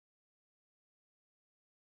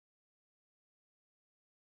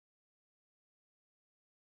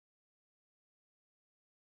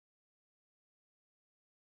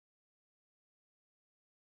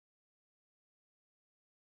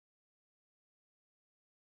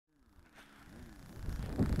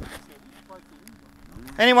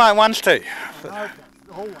Anyway, it wants to. Okay,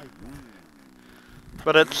 always.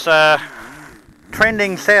 But it's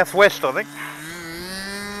trending southwest, I think.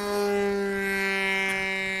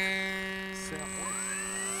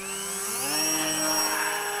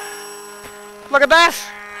 Look at that!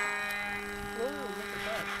 Oh, look at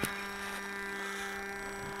that.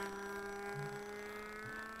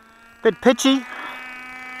 Bit pitchy. Yeah, a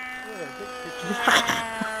bit pitchy.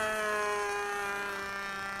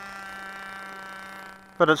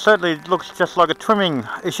 But it certainly looks just like a trimming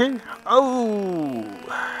issue. Oh!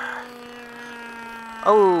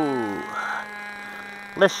 Oh!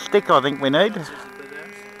 Less stick I think we need.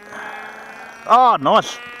 Oh,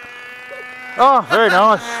 nice. Oh, very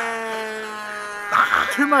nice.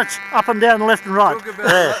 Too much up and down, left and right. Talk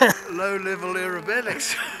about low level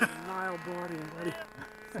aerobatics. Nail biting, buddy.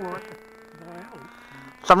 Flight biology.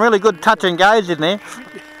 Some really good touch and gaze in there.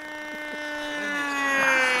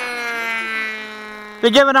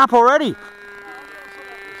 You're giving up already?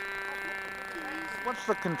 What's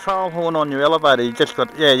the control horn on your elevator? You just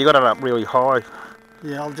got, yeah, you got it up really high.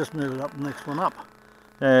 Yeah, I'll just move it up, the next one up.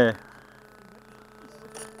 Yeah.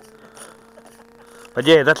 But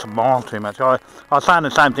yeah, that's a mile too much. I was saying the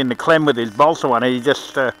same thing to Clem with his balsa one. He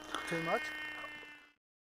just... Too much?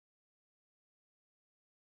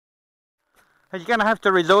 He's going to have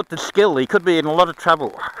to resort to skill. He could be in a lot of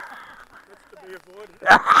trouble. That's to be avoided.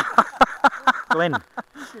 Glenn.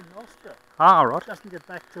 He's in Austria. Ah, right. Doesn't get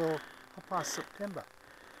back till past September.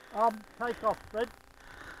 Take off, Fred.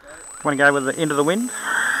 Want to go with into the wind?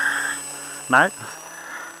 No.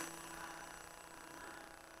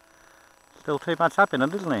 Still too much up in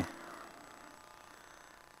it, isn't he?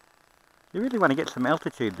 You really want to get some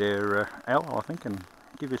altitude there, Al, I think, and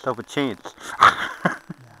give yourself a chance.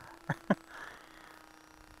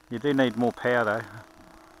 You do need more power though.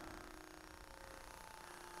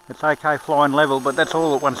 It's okay flying level, but that's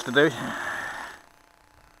all it wants to do.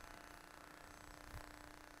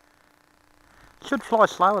 Should fly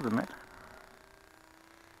slower than that.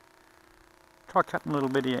 Try cutting a little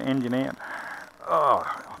bit of your engine out. Oh,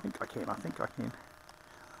 I think I can.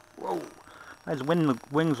 Whoa, those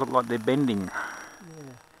wings look like they're bending.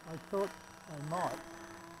 Yeah, I thought I might.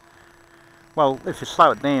 Well, if you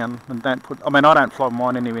slow it down and don't put... I mean, I don't fly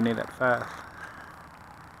mine anywhere near that fast.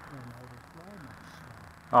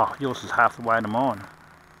 Oh, yours is half the way to mine.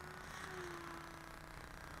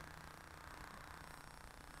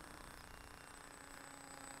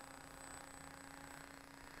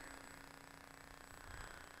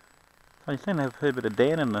 So you seem to have a fair bit of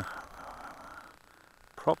down in the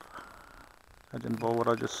prop, judging by what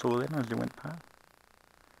I just saw then as you went past.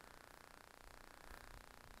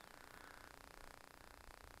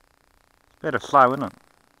 It's better slow, isn't it?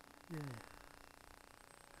 Yeah.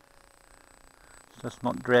 It's just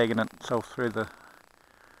not dragging itself through the...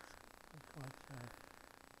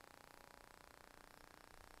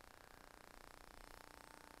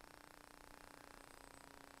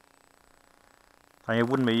 So you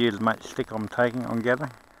wouldn't be using much stick I'm gathering. No, not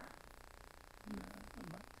much.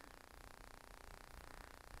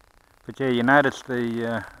 But yeah, you notice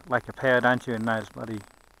the lack of power, don't you, in those bloody...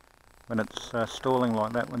 when it's stalling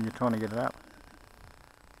like that when you're trying to get it up.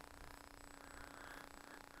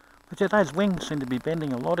 But yeah, those wings seem to be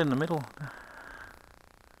bending a lot in the middle.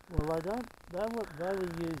 Well, they were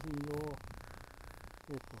using your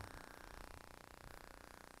vehicle.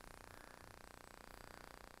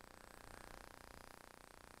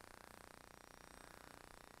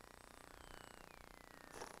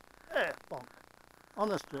 Yeah, bonk. On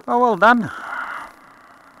the strip. Oh, well done.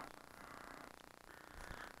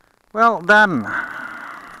 Well done. Yeah.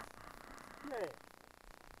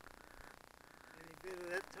 Any better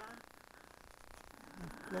that time?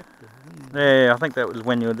 Yeah, I think that was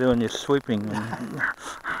when you were doing your sweeping. And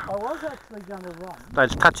I was actually going to run.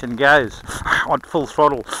 those touch and goes on full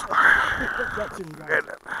throttle. That didn't go.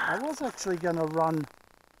 I was actually going to run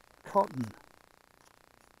cotton.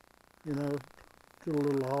 You know, drill a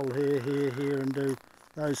little hole here, and do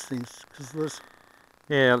those things. Because there's...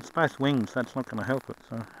 Yeah, it's both wings. That's not going to help it.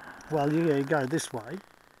 So. Well, you go this way.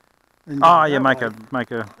 And Oh, you make a...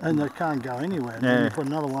 And it can't go anywhere. And then you put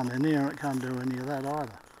another one in there and it can't do any of that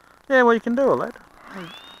either. Yeah, well, you can do all that.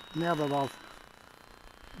 Now that I've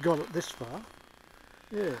got it this far,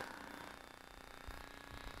 yeah.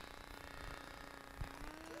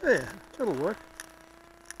 Yeah, it'll work.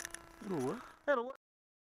 It'll work. That'll work.